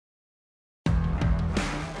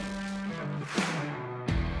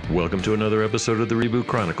Welcome to another episode of the Reboot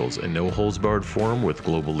Chronicles, a no-holds-barred forum with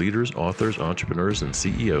global leaders, authors, entrepreneurs, and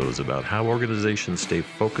CEOs about how organizations stay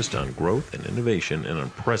focused on growth and innovation in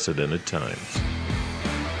unprecedented times.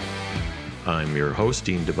 I'm your host,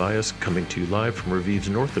 DeBiase, coming to you live from Reviv's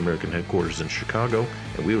North American headquarters in Chicago,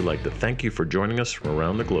 and we would like to thank you for joining us from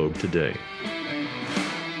around the globe today.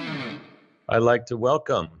 I'd like to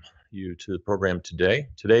welcome you to the program today.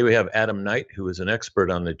 Today we have Adam Knight, who is an expert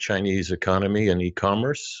on the Chinese economy and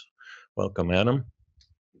e-commerce. Welcome, Adam. Thank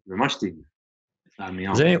you very much, Steve.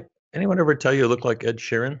 Does anyone ever tell you look like Ed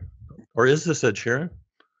Sheeran? Or is this Ed Sheeran?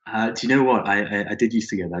 Do you know what? I did used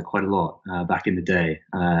to get that quite a lot back in the day,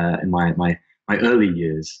 in my early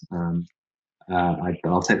years.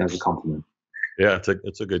 I'll take that as a compliment. Yeah,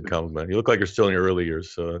 it's a good compliment. You look like you're still in your early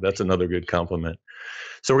years, so that's another good compliment.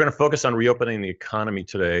 So we're going to focus on reopening the economy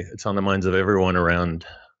today. It's on the minds of everyone around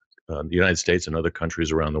the United States and other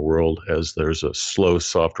countries around the world as there's a slow,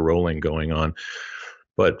 soft rolling going on.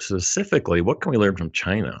 But specifically, what can we learn from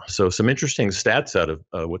China? So some interesting stats out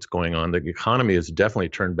of what's going on. The economy has definitely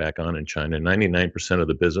turned back on in China. 99% of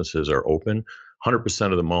the businesses are open.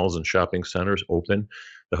 100% of the malls and shopping centers open.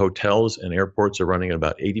 The hotels and airports are running at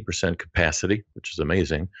about 80% capacity, which is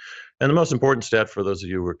amazing. And the most important stat for those of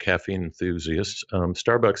you who are caffeine enthusiasts,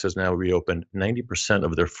 Starbucks has now reopened 90%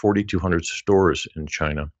 of their 4,200 stores in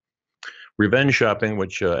China. Revenge shopping,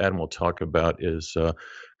 which Adam will talk about, is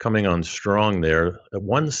coming on strong there.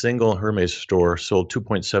 One single Hermes store sold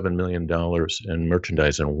 $2.7 million in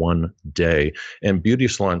merchandise in one day, and beauty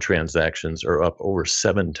salon transactions are up over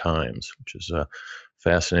 7 times, which is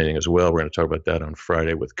fascinating as well. We're going to talk about that on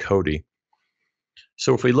Friday with Cody.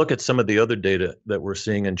 So if we look at some of the other data that we're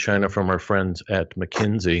seeing in China from our friends at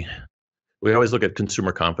McKinsey, we always look at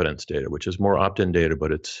consumer confidence data, which is more opt-in data,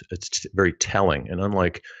 but it's very telling. And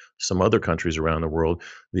unlike some other countries around the world,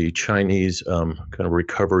 the Chinese kind of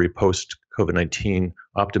recovery post-COVID-19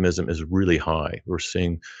 optimism is really high. We're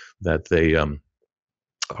seeing that they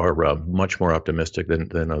are much more optimistic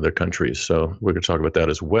than other countries. So we're going to talk about that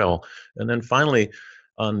as well. And then finally,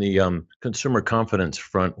 on the consumer confidence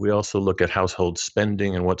front, we also look at household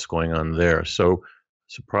spending and what's going on there. So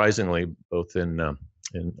surprisingly, both in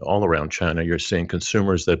all around China, you're seeing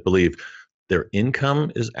consumers that believe their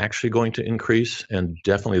income is actually going to increase, and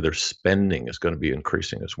definitely their spending is going to be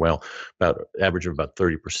increasing as well. About average of about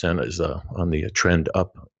 30% is on the trend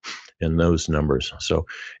up in those numbers. So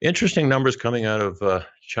interesting numbers coming out of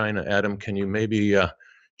China. Adam, can you maybe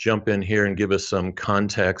jump in here and give us some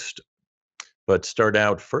context? But start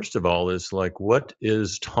out, first of all, is like, what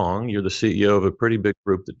is Tong? You're the CEO of a pretty big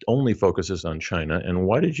group that only focuses on China. And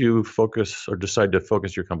why did you focus or decide to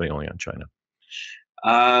focus your company only on China?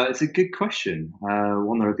 It's a good question,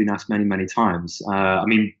 one that I've been asked many, many times. I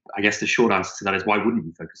guess the short answer to that is, why wouldn't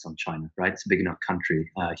you focus on China, right? It's a big enough country,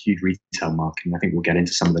 huge retail market, and I think we'll get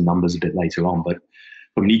into some of the numbers a bit later on. But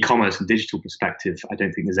from an e-commerce and digital perspective, I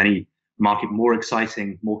don't think there's any market more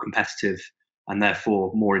exciting, more competitive, and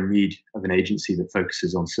therefore more in need of an agency that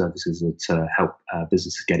focuses on services that help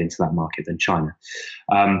businesses get into that market than China.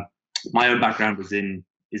 My own background is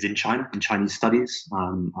in China, in Chinese studies.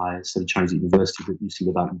 I studied Chinese at university, but used to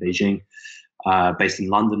live out in Beijing. Based in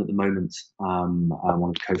London at the moment. I'm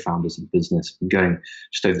one of the co-founders of the business. Been going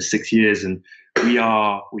just over 6 years, and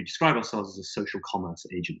we describe ourselves as a social commerce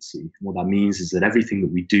agency. And what that means is that everything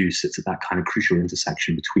that we do sits at that kind of crucial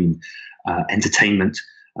intersection between entertainment,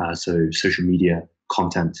 so social media,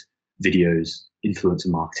 content, videos, influencer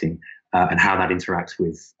marketing, and how that interacts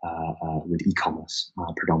with e-commerce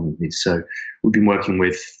predominantly. So we've been working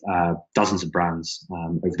with dozens of brands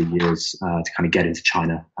over the years to kind of get into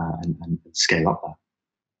China and scale up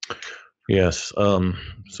there. Yes.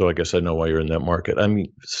 So I guess I know why you're in that market.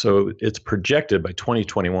 So it's projected by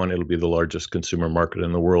 2021, it'll be the largest consumer market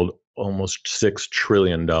in the world, almost $6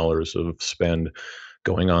 trillion of spend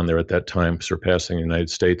going on there at that time, surpassing the United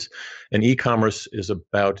States. And e-commerce is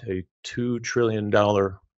about a $2 trillion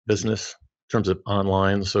business in terms of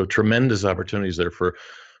online. So tremendous opportunities there for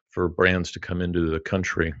brands to come into the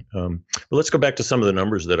country. But let's go back to some of the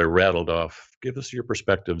numbers that I rattled off. Give us your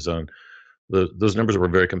perspectives on those numbers. Were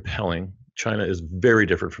very compelling. China is very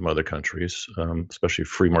different from other countries, especially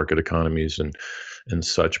free market economies and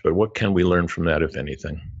such. But what can we learn from that, if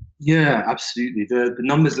anything? Yeah, absolutely. The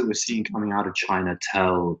numbers that we're seeing coming out of China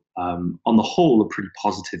tell, on the whole, a pretty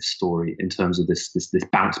positive story in terms of this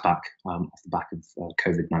bounce back off the back of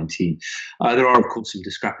COVID-19. There are, of course, some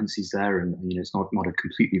discrepancies there, and it's not a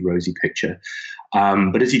completely rosy picture.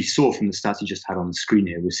 But as you saw from the stats you just had on the screen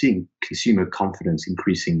here, we're seeing consumer confidence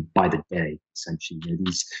increasing by the day, essentially.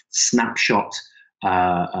 These snapshot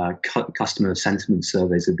customer sentiment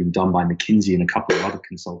surveys have been done by McKinsey and a couple of other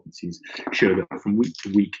consultancies show that from week to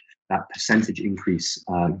week, that percentage increase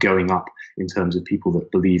going up in terms of people that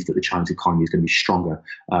believe that the Chinese economy is going to be stronger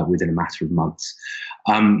within a matter of months.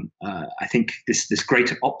 I think this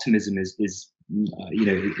greater optimism is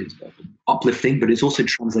uplifting, but it's also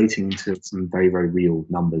translating into some very, very real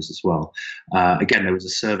numbers as well. Again, there was a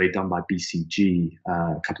survey done by BCG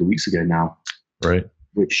a couple of weeks ago now, right,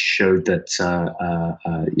 which showed that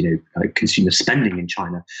consumer spending in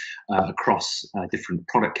China across different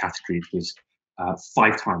product categories was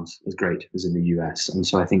 5 times as great as in the US. And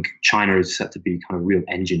so I think China is set to be kind of a real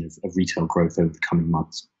engine of retail growth over the coming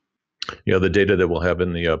months. Yeah, the data that we'll have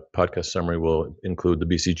in the podcast summary will include the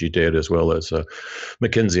BCG data as well as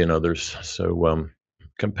McKinsey and others. So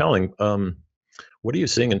compelling. What are you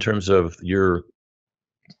seeing in terms of your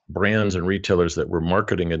brands and retailers that were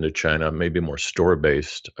marketing into China, maybe more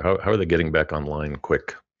store-based? How are they getting back online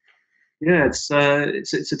quick? Yeah, it's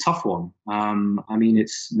a tough one. I mean,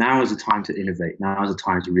 it's now is a time to innovate. Now is a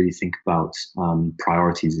time to really think about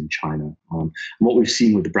priorities in China. And what we've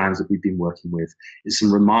seen with the brands that we've been working with is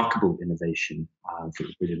some remarkable innovation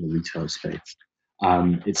within the retail space.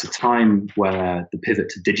 It's a time where the pivot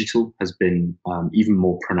to digital has been even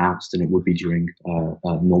more pronounced than it would be during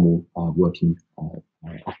normal working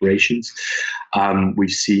operations. We've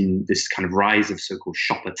seen this kind of rise of so-called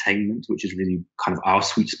shoppertainment, which is really kind of our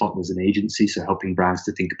sweet spot as an agency. So helping brands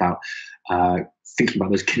to think about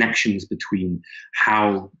those connections between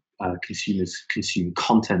how consumers consume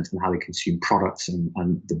content and how they consume products, and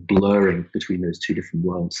the blurring between those two different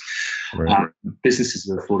worlds. Right. Businesses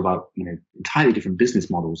have thought about entirely different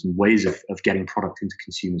business models and ways of getting product into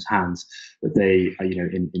consumers' hands that they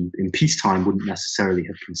in peacetime wouldn't necessarily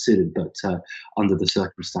have considered, but under the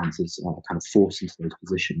circumstances are kind of forced into those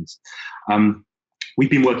positions.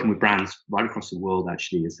 We've been working with brands right across the world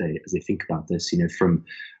actually as they think about this. From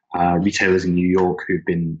retailers in New York who've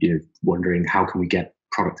been wondering how can we get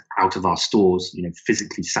product out of our stores,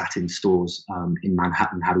 physically sat in stores in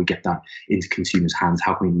Manhattan. How do we get that into consumers' hands?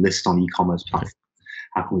 How can we list on e-commerce platforms?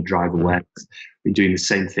 How can we drive awareness? We're doing the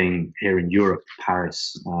same thing here in Europe,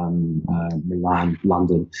 Paris, Milan,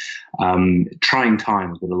 London. Trying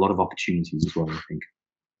times, but a lot of opportunities as well, I think.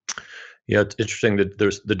 Yeah, it's interesting that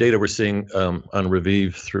there's the data we're seeing on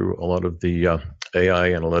Revive through a lot of the AI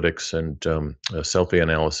analytics and selfie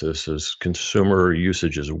analysis is consumer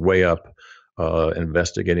usage is way up.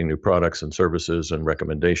 Investigating new products and services and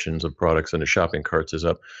recommendations of products into shopping carts is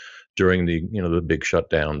up during the the big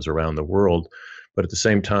shutdowns around the world. But at the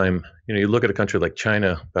same time, you look at a country like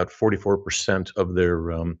China, about 44% of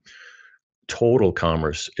their total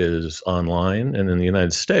commerce is online, and in the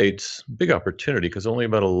United States, big opportunity because only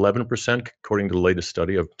about 11%, according to the latest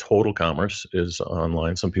study, of total commerce is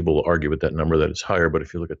online. Some people will argue with that number that it's higher, but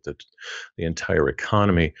if you look at the entire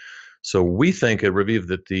economy, so we think at Revive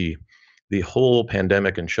that the whole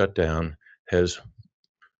pandemic and shutdown has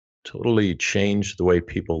totally changed the way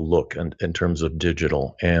people look in terms of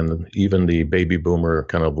digital, and even the baby boomer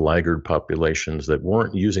kind of laggard populations that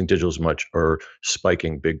weren't using digital as much are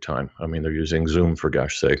spiking big time. I mean, they're using Zoom for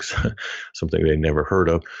gosh sakes, something they never heard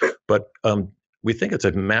of. But we think it's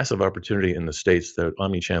a massive opportunity in the States that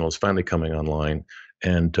omnichannel is finally coming online,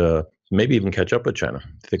 and maybe even catch up with China.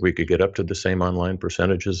 I think we could get up to the same online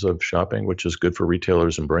percentages of shopping, which is good for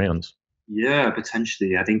retailers and brands. Yeah,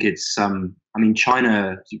 potentially. I think it's,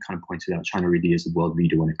 China, as you kind of pointed out, China really is the world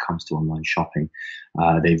leader when it comes to online shopping.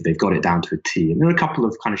 They've got it down to a T. And there are a couple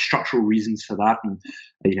of kind of structural reasons for that. And,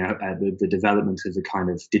 the development of the kind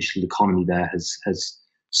of digital economy there has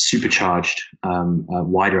supercharged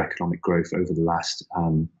wider economic growth over the last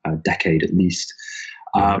decade at least.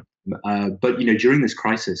 But, during this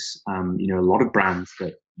crisis, a lot of brands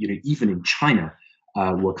that, even in China,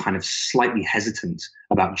 were kind of slightly hesitant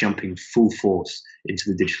about jumping full force into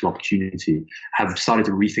the digital opportunity, have started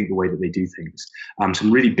to rethink the way that they do things. Some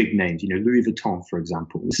really big names, Louis Vuitton, for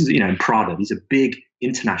example. This is, and Prada. These are big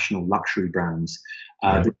international luxury brands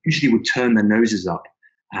that usually would turn their noses up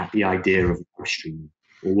at the idea of live streaming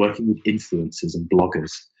or working with influencers and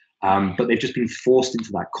bloggers. But they've just been forced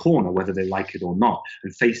into that corner, whether they like it or not,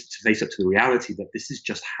 and face up to the reality that this is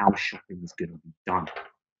just how shopping is going to be done.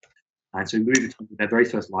 And so Louis Vuitton did their very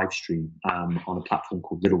first live stream on a platform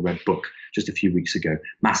called Little Red Book just a few weeks ago.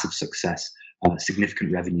 Massive success,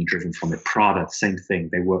 significant revenue driven from it. Prada, same thing.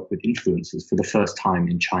 They work with influencers for the first time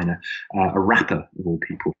in China, a rapper of all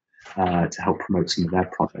people, to help promote some of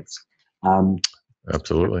their products.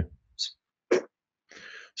 Absolutely.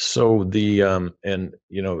 So and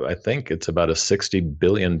I think it's about a $60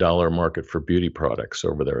 billion market for beauty products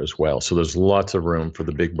over there as well. So there's lots of room for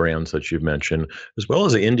the big brands that you've mentioned, as well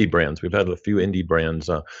as the indie brands. We've had a few indie brands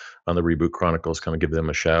on the Reboot Chronicles. Kind of give them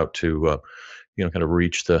a shout to kind of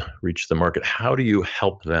reach the market. How do you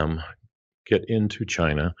help them get into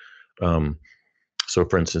China? Um, so,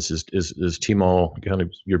 for instance, is Tmall kind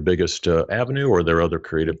of your biggest avenue, or are there other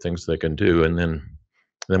creative things they can do? And then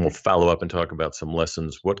we'll follow up and talk about some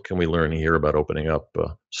lessons. What can we learn here about opening up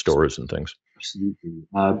stores and things? Absolutely.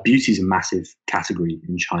 Beauty is a massive category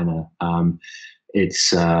in China.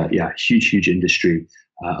 It's huge industry,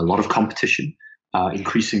 a lot of competition,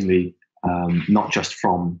 increasingly not just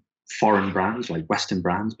from foreign brands like Western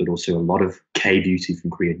brands, but also a lot of K beauty from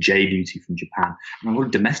Korea, J beauty from Japan, and a lot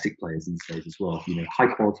of domestic players these days as well. High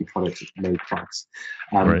quality products at low price.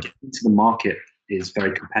 Right. Getting into the market is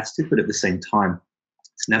very competitive, but at the same time,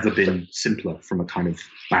 it's never been simpler from a kind of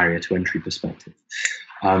barrier to entry perspective.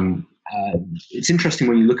 It's interesting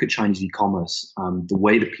when you look at Chinese e-commerce, the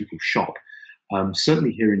way that people shop.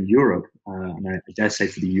 Certainly here in Europe, and I dare say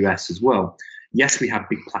for the US as well. Yes, we have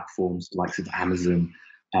big platforms like of Amazon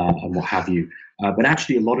and what have you, but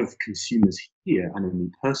actually a lot of consumers here, and me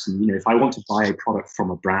personally, if I want to buy a product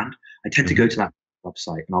from a brand, I tend to go to that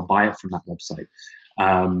website and I'll buy it from that website.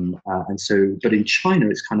 But in China,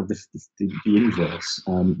 it's kind of the inverse.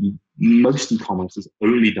 Most e-commerce is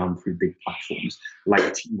only done through big platforms like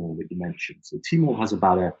Tmall that you mentioned. So Tmall has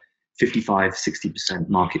about a 55-60%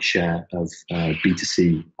 market share of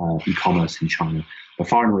B2C e-commerce in China. By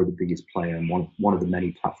far and away the biggest player, and one of the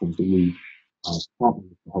many platforms that we partner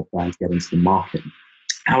with to help brands get into the market.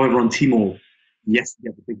 However, on Tmall, yes, you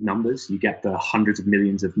get the big numbers, you get the hundreds of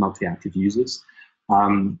millions of monthly active users.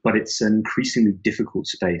 But it's an increasingly difficult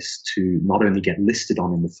space to not only get listed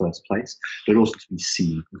on in the first place, but also to be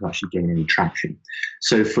seen and to actually gain any traction.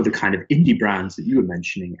 So for the kind of indie brands that you were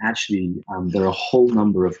mentioning, actually, there are a whole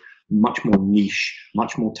number of much more niche,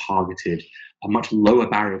 much more targeted, a much lower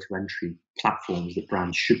barrier to entry platforms that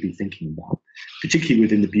brands should be thinking about. Particularly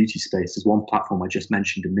within the beauty space, there's one platform I just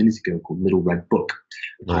mentioned a minute ago called Little Red Book,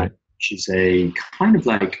 Right. which is a kind of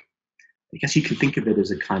like, I guess you can think of it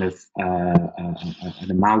as a kind of an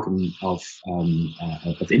amalgam of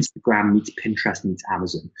Instagram meets Pinterest meets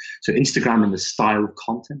Amazon. So Instagram in the style of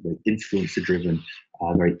content, very influencer driven,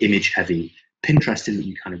 very image heavy. Pinterest is that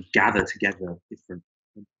you kind of gather together different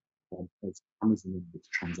Amazon in its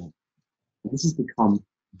transactions. This has become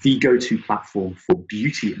the go-to platform for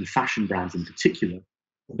beauty and fashion brands in particular,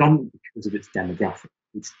 predominantly because of its demographic.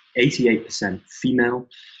 It's 88% female.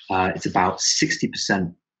 It's about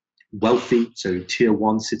 60% wealthy, so tier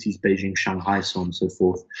one cities, Beijing, Shanghai, so on and so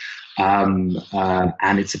forth. And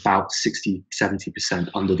it's about 60-70%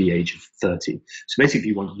 under the age of 30. So basically, if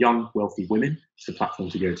you want young, wealthy women, it's the platform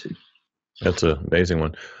to go to. That's an amazing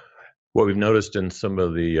one. What we've noticed in some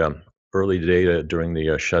of the early data during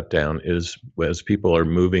the shutdown is as people are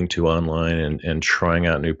moving to online and trying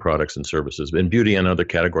out new products and services in beauty and other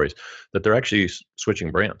categories, that they're actually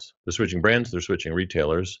switching brands. They're switching brands, they're switching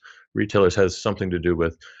retailers. Retailers has something to do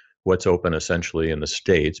with what's open essentially in the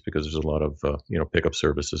States, because there's a lot of pickup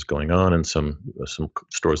services going on, and some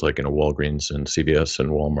stores like Walgreens and CVS and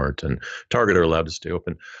Walmart and Target are allowed to stay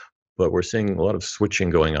open. But we're seeing a lot of switching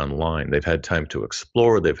going online. They've had time to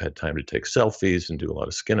explore. They've had time to take selfies and do a lot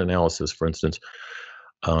of skin analysis, for instance.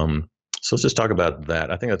 So let's just talk about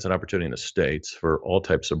that. I think that's an opportunity in the States for all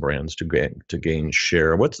types of brands to gain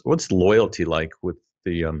share. What's loyalty like with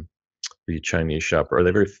the Chinese shopper? Are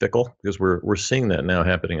they very fickle? Because we're seeing that now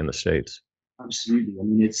happening in the States. Absolutely. I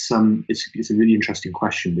mean, it's a really interesting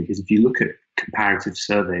question, because if you look at comparative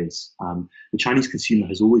surveys, the Chinese consumer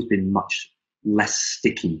has always been much less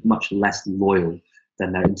sticky, much less loyal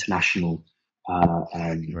than their international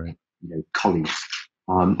Right. colleagues.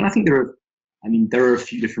 And I think there are a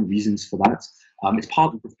few different reasons for that. It's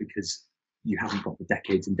partly just because you haven't got the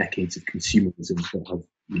decades and decades of consumerism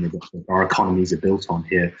that our economies are built on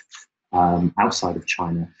here outside of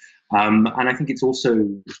China. And I think it's also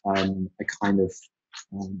a kind of,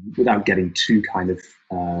 without getting too kind of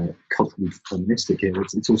culturally feministic here,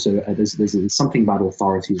 it's also there's something about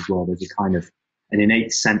authority as well. There's a kind of an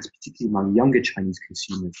innate sense, particularly among younger Chinese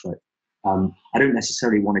consumers, that I don't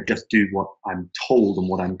necessarily want to just do what I'm told and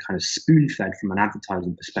what I'm kind of spoon-fed from an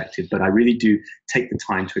advertising perspective, but I really do take the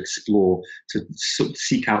time to explore, to sort of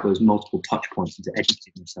seek out those multiple touch points and to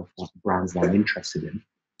educate myself about the brands that I'm interested in.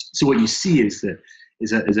 So what you see is that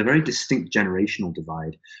is a very distinct generational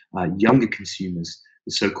divide. Younger consumers,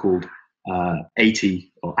 the so-called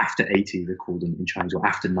 80 or after 80, they're called in Chinese, or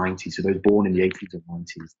after 90, so those born in the 80s or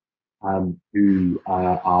 90s, who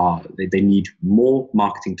they need more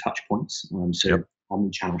marketing touch points. Yep.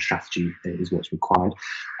 Omnichannel strategy is what's required,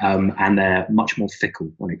 and they're much more fickle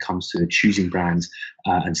when it comes to choosing brands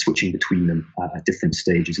and switching between them at different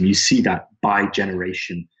stages. And you see that by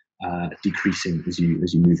generation decreasing as you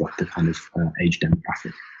move up the kind of age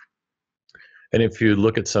demographic. And if you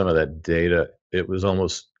look at some of that data, it was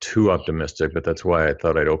almost too optimistic, but that's why I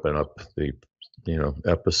thought I'd open up the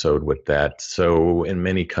episode with that. So in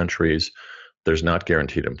many countries, there's not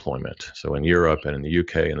guaranteed employment. So in Europe and in the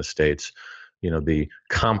UK and the States, the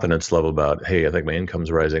confidence level about, hey, I think my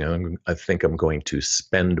income's rising, I think I'm going to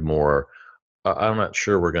spend more. I'm not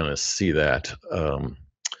sure we're going to see that.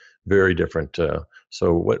 Very different.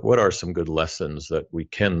 So what are some good lessons that we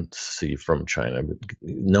can see from China,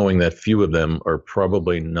 knowing that few of them are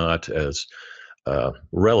probably not as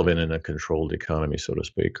relevant in a controlled economy, so to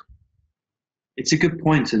speak? It's a good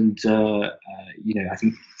point, and I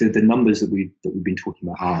think the numbers that we've been talking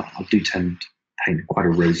about do tend to paint quite a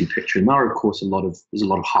rosy picture. And there are, of course, there's a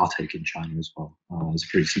lot of heartache in China as well.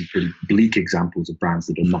 There's some pretty bleak examples of brands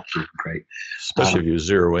that are not doing great. Especially if you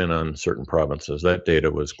zero in on certain provinces. That data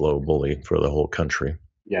was globally for the whole country.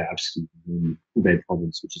 Yeah, absolutely. Hubei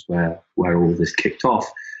province, which is where all this kicked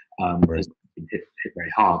off, Right. has been hit very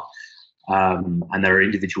hard. And there are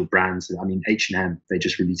individual brands. I mean, H&M, they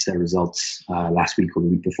just released their results last week or the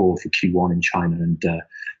week before for Q1 in China, and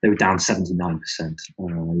they were down 79%. It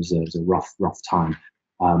was a rough time.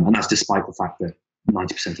 And that's despite the fact that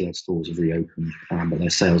 90% of their stores have reopened, but their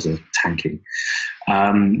sales are tanking.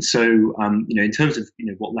 In terms of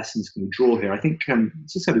what lessons can we draw here, I think,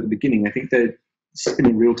 as I said at the beginning, I think that it's been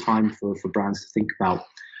a real time for brands to think about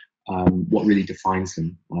what really defines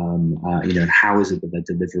them, and how is it that they're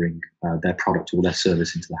delivering their product or their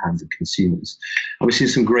service into the hands of consumers. And we've seen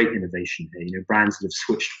some great innovation here. Brands that have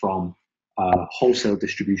switched from wholesale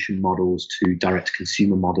distribution models to direct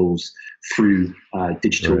consumer models through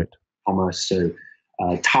digital commerce. So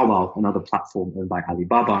Taobao, another platform owned by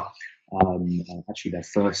Alibaba, actually their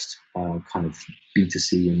first kind of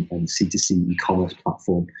B2C and C2C e-commerce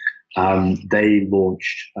platform. They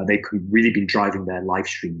launched, they've really been driving their live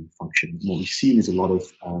streaming function. And what we've seen is a lot of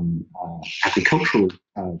agricultural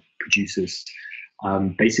producers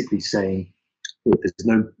basically saying, look, there's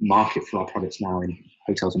no market for our products now in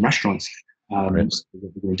hotels and restaurants. So what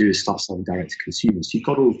we're going to do is start selling direct to consumers. So you've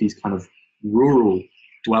got all of these kind of rural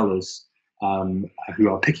dwellers who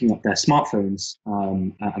are picking up their smartphones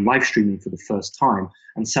and live streaming for the first time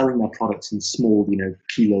and selling their products in small,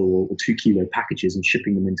 kilo or 2 kilo packages and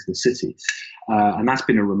shipping them into the city. And that's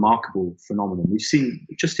been a remarkable phenomenon. We've seen,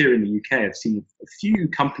 just here in the UK, I've seen a few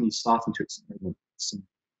companies starting to experiment. Some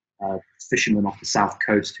fishermen off the south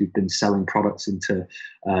coast who've been selling products into,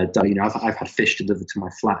 I've had fish delivered to my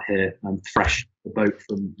flat here, fresh, the boat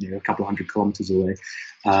from a couple of 100 kilometers away,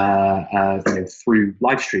 through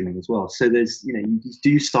live streaming as well. So there's, you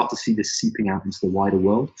do start to see this seeping out into the wider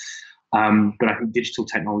world. But I think digital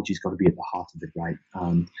technology has got to be at the heart of it, right?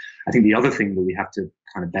 I think the other thing that we have to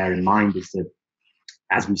kind of bear in mind is that,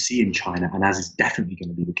 as we see in China, and as is definitely going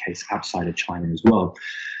to be the case outside of China as well,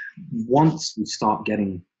 once we start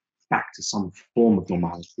getting back to some form of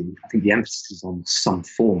normality, I think the emphasis is on some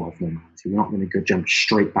form of normality. We're not going to go jump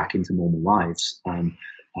straight back into normal lives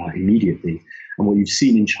immediately. And what you've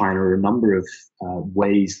seen in China are a number of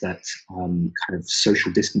ways that kind of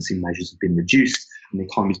social distancing measures have been reduced and the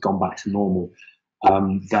economy's gone back to normal.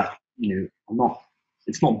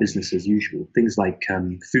 It's not business as usual. Things like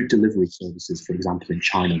food delivery services, for example, in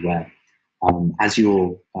China, where as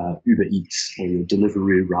your Uber Eats or your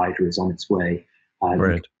Deliveroo rider is on its way, you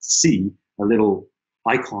can see a little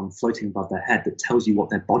icon floating above their head that tells you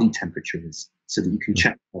what their body temperature is, so that you can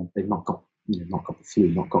check them. They've not got the flu,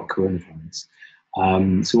 not got coronavirus.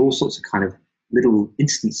 So all sorts of kind of little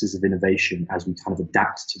instances of innovation as we kind of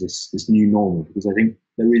adapt to this new normal, because I think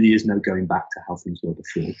there really is no going back to how things were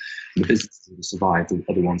before. And the businesses that survive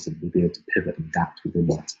are the ones that will be able to pivot and adapt within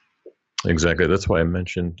that. Exactly. That's why I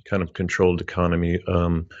mentioned kind of controlled economy.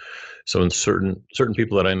 So in certain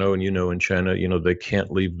people that I know and in China, they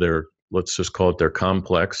can't leave their, let's just call it their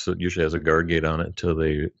complex. It usually has a guard gate on it until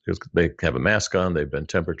they have a mask on, they've been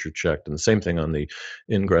temperature checked. And the same thing on the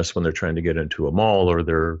ingress when they're trying to get into a mall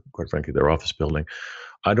or quite frankly, their office building.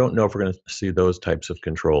 I don't know if we're going to see those types of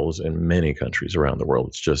controls in many countries around the world.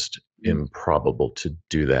 It's just improbable to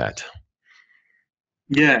do that.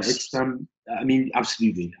 Yeah, it's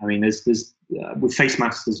absolutely. I mean, there's with face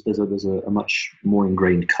masks, there's a much more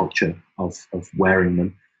ingrained culture of wearing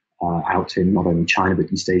them out in not only China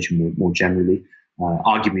but East Asia more generally.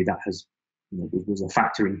 Arguably, that was a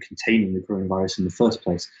factor in containing the coronavirus in the first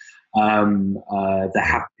place. There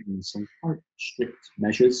have been some quite strict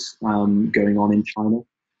measures going on in China,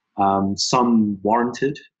 some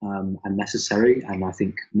warranted and necessary, and I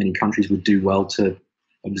think many countries would do well to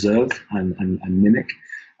observe and mimic.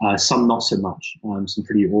 Some not so much. Some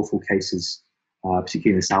pretty awful cases,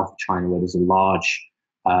 particularly in the south of China, where there's a large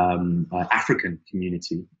African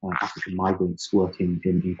community, African migrants working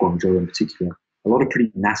in Guangzhou in particular. A lot of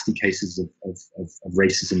pretty nasty cases of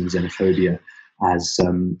racism and xenophobia, as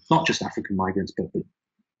not just African migrants, but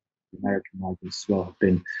American migrants as well have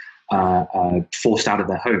been forced out of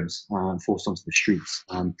their homes, forced onto the streets.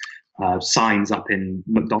 Signs up in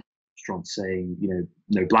McDonald's restaurants saying,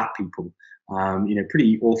 no black people.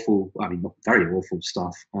 Pretty awful. I mean, not very awful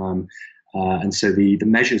stuff. And so the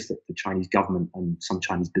measures that the Chinese government and some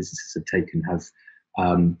Chinese businesses have taken have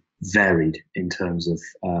varied in terms of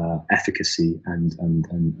efficacy and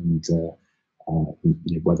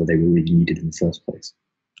whether they were really needed in the first place.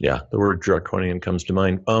 Yeah, the word draconian comes to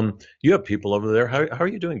mind. You have people over there. How are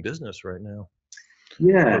you doing business right now?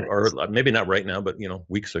 Yeah, or maybe not right now, but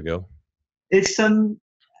weeks ago. It's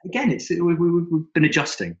again, we've been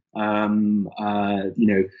adjusting. I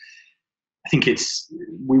think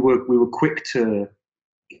we were quick to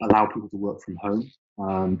allow people to work from home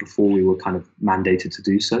before we were kind of mandated to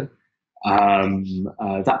do so.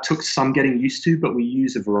 That took some getting used to, but we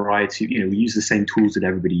use a variety. We use the same tools that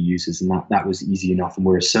everybody uses, and that was easy enough. And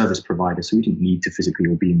we're a service provider, so we didn't need to physically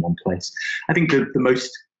all be in one place. I think the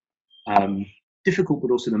most difficult, but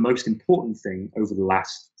also the most important thing over the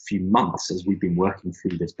last few months, as we've been working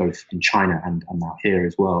through this, both in China and now here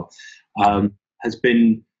as well, has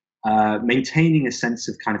been maintaining a sense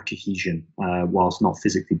of kind of cohesion whilst not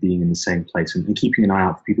physically being in the same place, and keeping an eye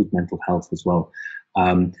out for people's mental health as well.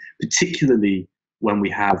 Particularly when we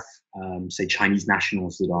have, say, Chinese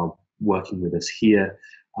nationals that are working with us here.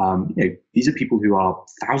 These are people who are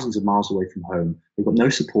thousands of miles away from home. They've got no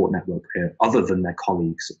support network here other than their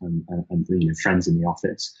colleagues and friends in the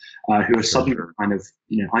office, who are suddenly kind of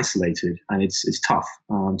isolated, and it's tough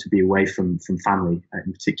to be away from family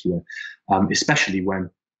in particular, especially when,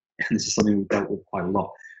 and this is something we've dealt with quite a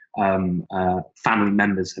lot, family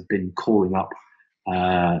members have been calling up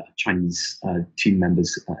Chinese team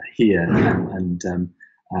members here and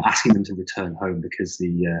asking them to return home because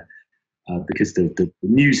the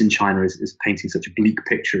news in China is painting such a bleak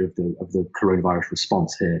picture of the coronavirus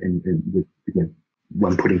response here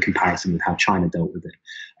when put in comparison with how China dealt with it.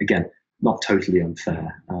 Again, not totally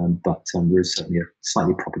unfair, but there is certainly a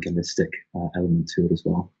slightly propagandistic element to it as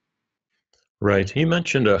well. Right. You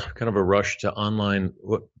mentioned a kind of a rush to online.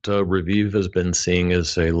 What Revive has been seeing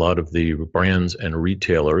is a lot of the brands and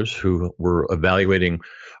retailers who were evaluating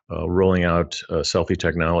rolling out selfie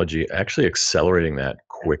technology, actually accelerating that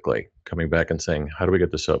quickly, coming back and saying, how do we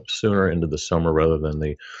get this up sooner into the summer rather than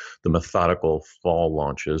the methodical fall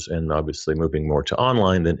launches, and obviously moving more to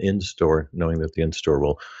online than in-store, knowing that the in-store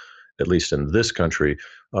will, at least in this country,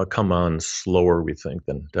 come on slower, we think,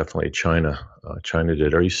 than definitely China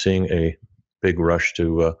did. Are you seeing a big rush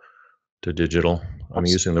to digital? I'm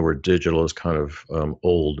using the word digital as kind of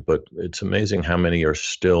old, but it's amazing how many are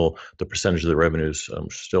still, the percentage of the revenues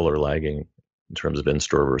still are lagging in terms of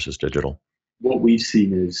in-store versus digital. What we've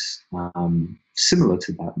seen is similar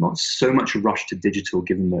to that, not so much a rush to digital,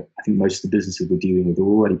 given that I think most of the businesses we're dealing with are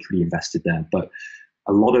already pretty invested there, but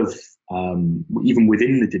a lot of, even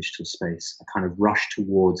within the digital space, a kind of rush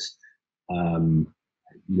towards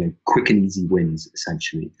quick and easy wins,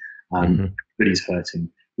 essentially. Everybody's hurting.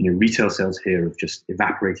 Retail sales here have just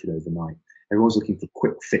evaporated overnight. Everyone's looking for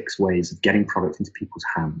quick fix ways of getting product into people's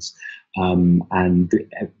hands. And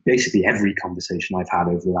basically every conversation I've had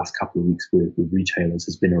over the last couple of weeks with retailers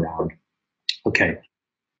has been around, okay,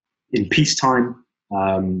 in peacetime,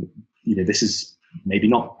 this is maybe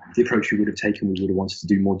not the approach we would have taken. We would have wanted to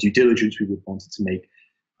do more due diligence. We would have wanted to make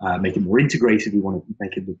it more integrated. We want to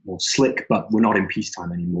make it more slick, but we're not in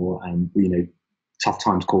peacetime anymore. And tough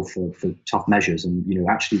times call for tough measures. And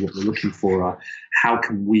actually what we're looking for are, how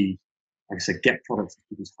can we, like I said, get products in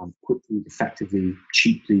people's hands quickly, effectively,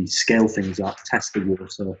 cheaply, scale things up, test the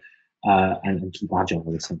water, and keep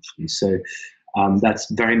agile, essentially. So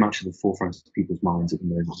that's very much at the forefront of people's minds at the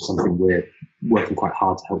moment. Something we're working quite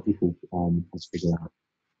hard to help people figure out.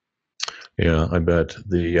 Yeah, I bet.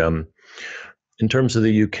 In terms of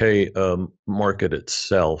the UK market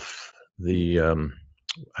itself,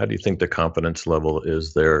 how do you think the confidence level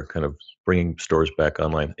is there, kind of bringing stores back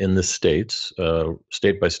online in the States,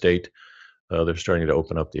 state by state? They're starting to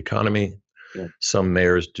open up the economy. Yeah. Some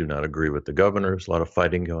mayors do not agree with the governors. A lot of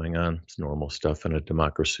fighting going on. It's normal stuff in a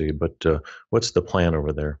democracy. But what's the plan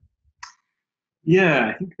over there? Yeah,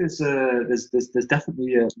 I think there's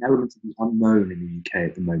definitely an element of the unknown in the UK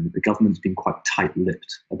at the moment. The government's been quite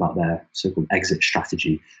tight-lipped about their so-called exit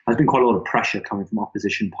strategy. There's been quite a lot of pressure coming from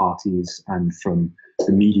opposition parties and from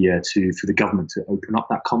the media for the government to open up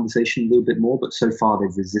that conversation a little bit more, but so far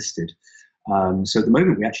they've resisted. So at the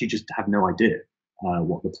moment, we actually just have no idea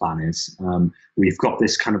what the plan is. We've got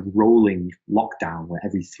this kind of rolling lockdown where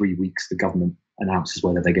every 3 weeks the government announces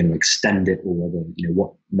whether they're going to extend it or whether,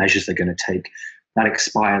 what measures they're going to take. That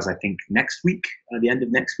expires, I think, next week, the end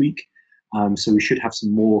of next week. So we should have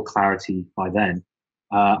some more clarity by then.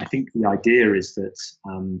 I think the idea is that,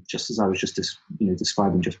 just as I was just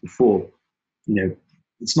describing just before, you know,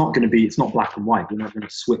 it's not black and white. We're not going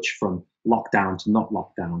to switch from lockdown to not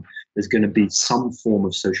lockdown. There's going to be some form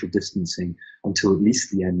of social distancing until at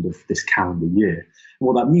least the end of this calendar year. And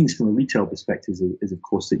what that means from a retail perspective is, of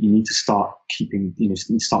course, that you need to start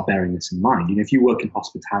start bearing this in mind. If you work in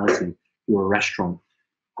hospitality, you're a restaurant.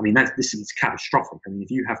 I mean, this is catastrophic. I mean,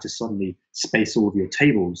 if you have to suddenly space all of your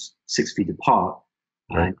tables 6 feet apart,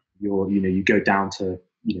 Right. and you go down to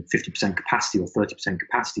 50% capacity or 30%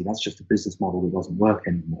 capacity, that's just a business model that doesn't work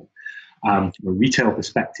anymore. From a retail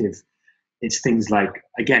perspective, it's things like,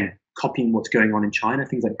 again, copying what's going on in China,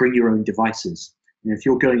 things like bring your own devices. If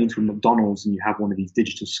you're going into a McDonald's and you have one of these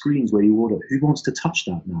digital screens where you order, who wants to touch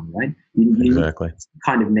that now, right? You Exactly. need some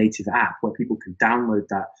kind of native app where people can download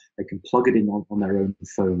that, they can plug it in on their own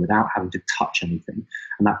phone without having to touch anything.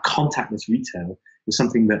 And that contactless retail is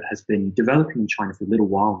something that has been developing in China for a little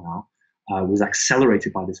while now. Was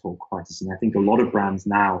accelerated by this whole crisis. And I think a lot of brands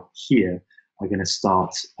now here are going to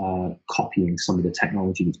start copying some of the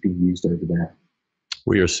technology that's being used over there.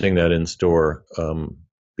 We are seeing that in store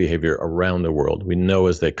behavior around the world. We know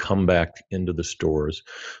as they come back into the stores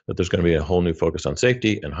that there's going to be a whole new focus on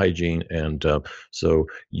safety and hygiene. And so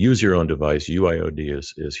use your own device. UIOD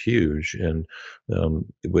is huge. And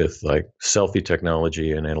with like selfie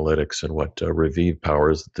technology and analytics and what Revive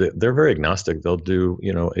powers, they're very agnostic. They'll do,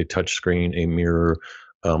 a touch screen, a mirror.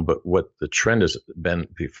 But what the trend has been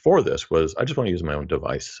before this was, I just want to use my own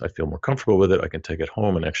device. I feel more comfortable with it. I can take it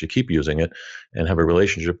home and actually keep using it and have a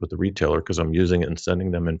relationship with the retailer because I'm using it and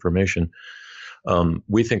sending them information.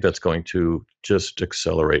 We think that's going to just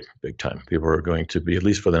accelerate big time. People are going to be, at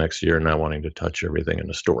least for the next year, not wanting to touch everything in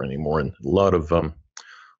the store anymore. And a lot of,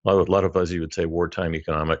 as you would say, wartime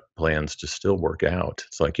economic plans just still work out.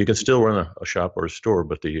 It's like you can still run a shop or a store,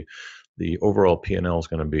 but the overall P&L is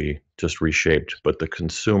going to be just reshaped, but the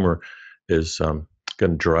consumer is going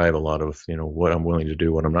to drive a lot of what I'm willing to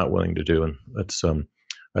do, what I'm not willing to do, and that's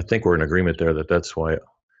I think we're in agreement there that's why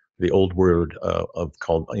the old word of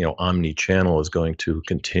called omni-channel is going to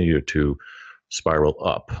continue to spiral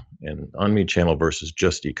up. And omni-channel versus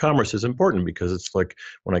just e-commerce is important because it's like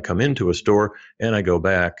when I come into a store and I go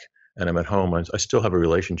back and I'm at home, I still have a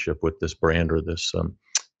relationship with this brand or this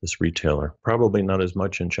retailer. Probably not as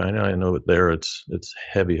much in China. I know that there it's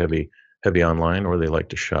heavy online, or they like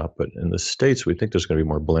to shop. But in the States, we think there's going to be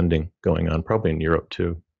more blending going on, probably in Europe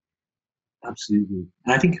too. Absolutely.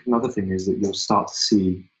 And I think another thing is that you'll start to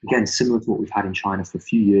see, again, similar to what we've had in China for a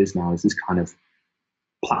few years now, is this kind of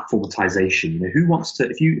platformatization. Who wants to,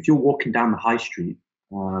 if you're walking down the high street,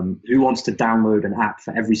 who wants to download an app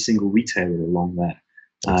for every single retailer along there?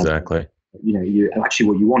 Exactly. You actually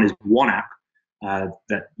what you want is one app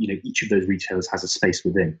that each of those retailers has a space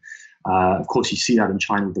within. Of course, you see that in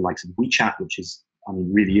China with the likes of WeChat, which is,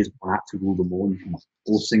 really is one app to rule them all. You can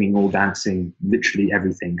all singing, all dancing, literally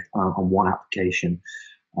everything on one application.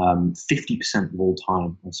 50% of all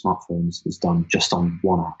time on smartphones is done just on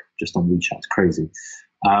one app, just on WeChat. It's crazy.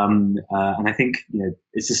 And I think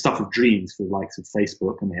it's the stuff of dreams for the likes of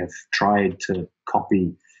Facebook, and they have tried to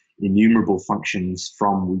copy innumerable functions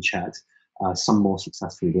from WeChat, some more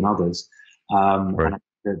successfully than others. Right.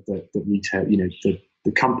 And the retail,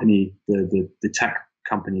 the company, the tech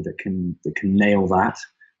company that can nail that,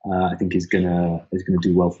 I think is gonna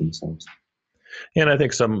do well for themselves. And I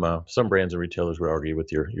think some brands and retailers would argue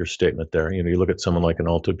with your statement there. You look at someone like an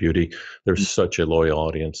Ulta Beauty. There's such a loyal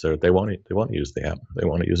audience there. They want to use the app. They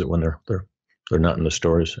want to use it when they're not in the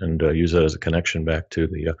stores, and use that as a connection back to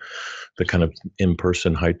the kind of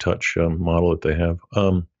in-person high touch model that they have.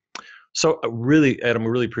 So really, Adam, we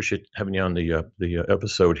really appreciate having you on the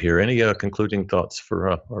episode here. Any concluding thoughts for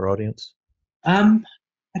our audience?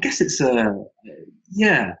 I guess it's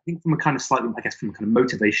I think from a kind of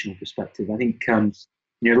motivational perspective, I think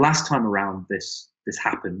last time around this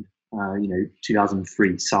happened,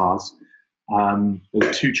 2003 SARS. There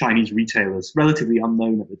were two Chinese retailers, relatively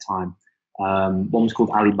unknown at the time. One was called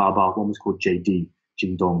Alibaba, one was called JD,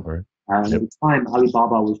 Jingdong. Right. And at the time,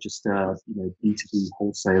 Alibaba was just a B2B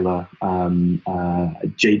wholesaler.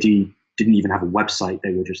 JD didn't even have a website;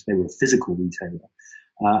 they were a physical retailer,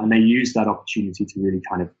 and they used that opportunity to really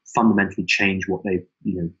kind of fundamentally change what they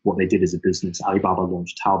did as a business. Alibaba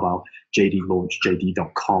launched Taobao, JD launched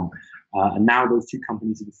JD.com, and now those two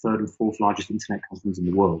companies are the third and fourth largest internet companies in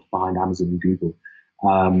the world, behind Amazon and Google.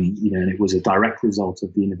 And it was a direct result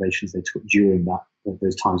of the innovations they took during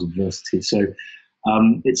those times of adversity. So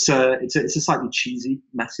it's a slightly cheesy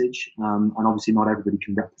message, and obviously not everybody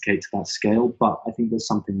can replicate to that scale. But I think there's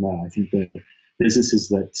something there. I think the businesses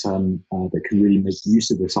that can really make use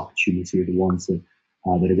of this opportunity are the ones that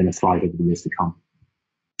are going to thrive over the years to come.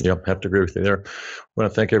 Yep, have to agree with you there. I want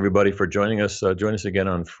to thank everybody for joining us. Join us again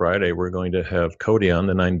on Friday. We're going to have Cody on,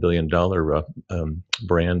 the $9 billion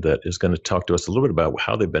brand that is going to talk to us a little bit about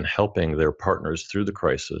how they've been helping their partners through the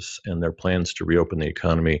crisis and their plans to reopen the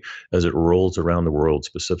economy as it rolls around the world,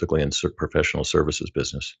 specifically in professional services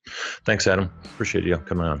business. Thanks, Adam. Appreciate you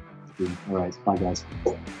coming on. All right. Bye, guys.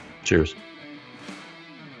 Cheers.